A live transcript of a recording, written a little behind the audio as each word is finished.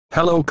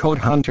Hello Code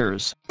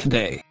Hunters,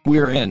 today,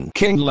 we're in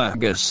King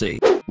Legacy.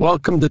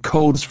 Welcome to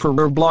Codes for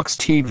Roblox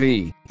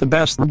TV, the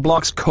best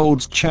Roblox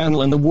codes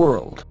channel in the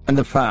world, and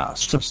the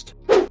fastest.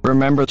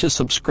 Remember to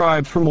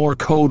subscribe for more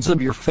codes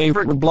of your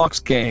favorite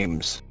Roblox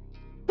games.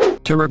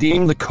 To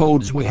redeem the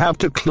codes we have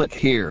to click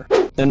here,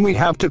 then we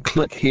have to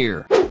click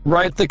here.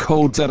 Write the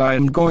codes that I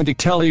am going to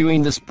tell you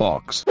in this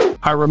box.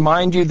 I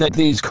remind you that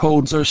these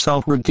codes are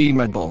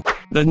self-redeemable.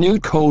 The new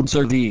codes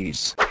are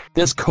these.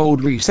 This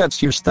code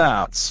resets your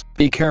stats,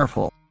 be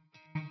careful.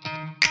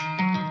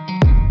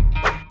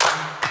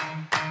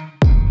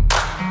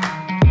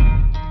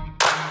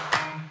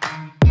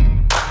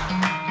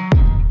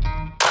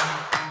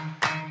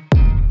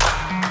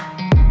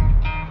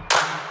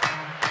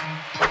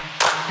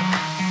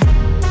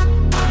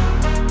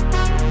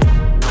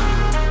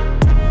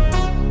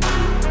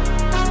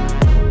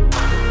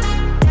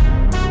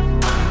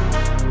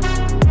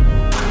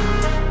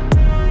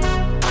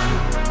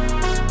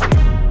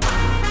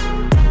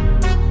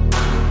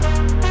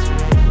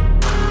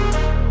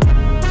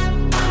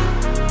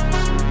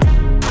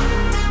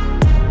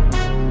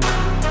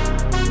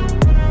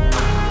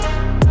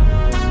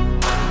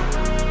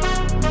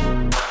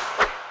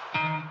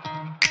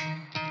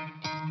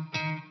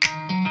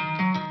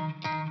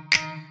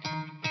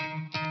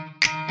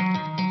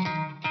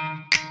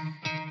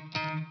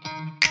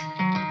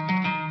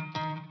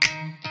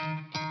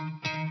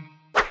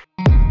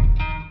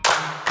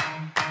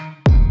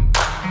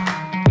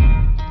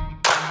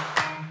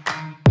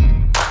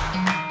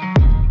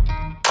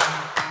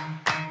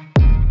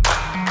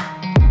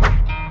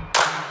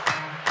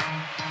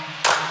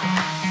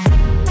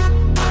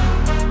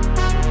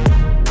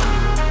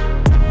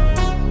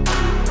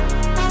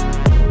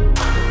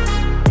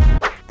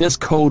 This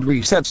code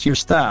resets your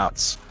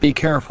stats, be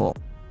careful.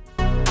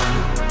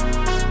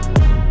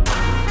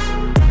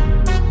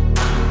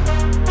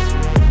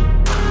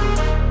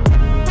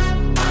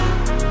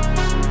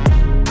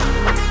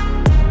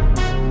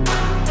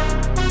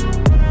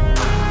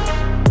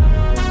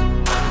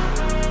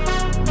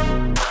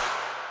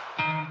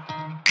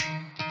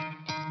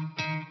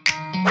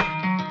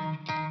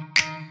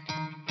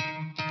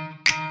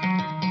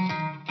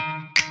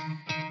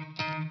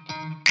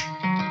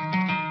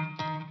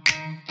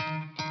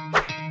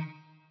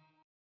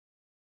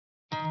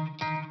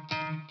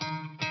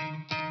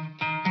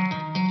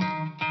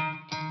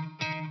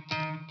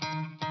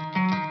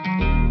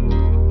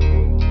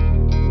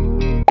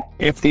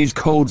 If these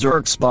codes are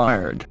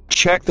expired,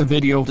 check the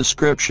video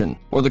description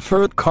or the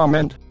first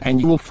comment and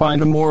you will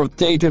find a more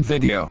updated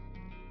video.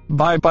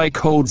 Bye bye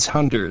Codes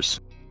Hunters.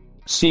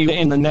 See you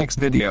in the next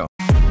video.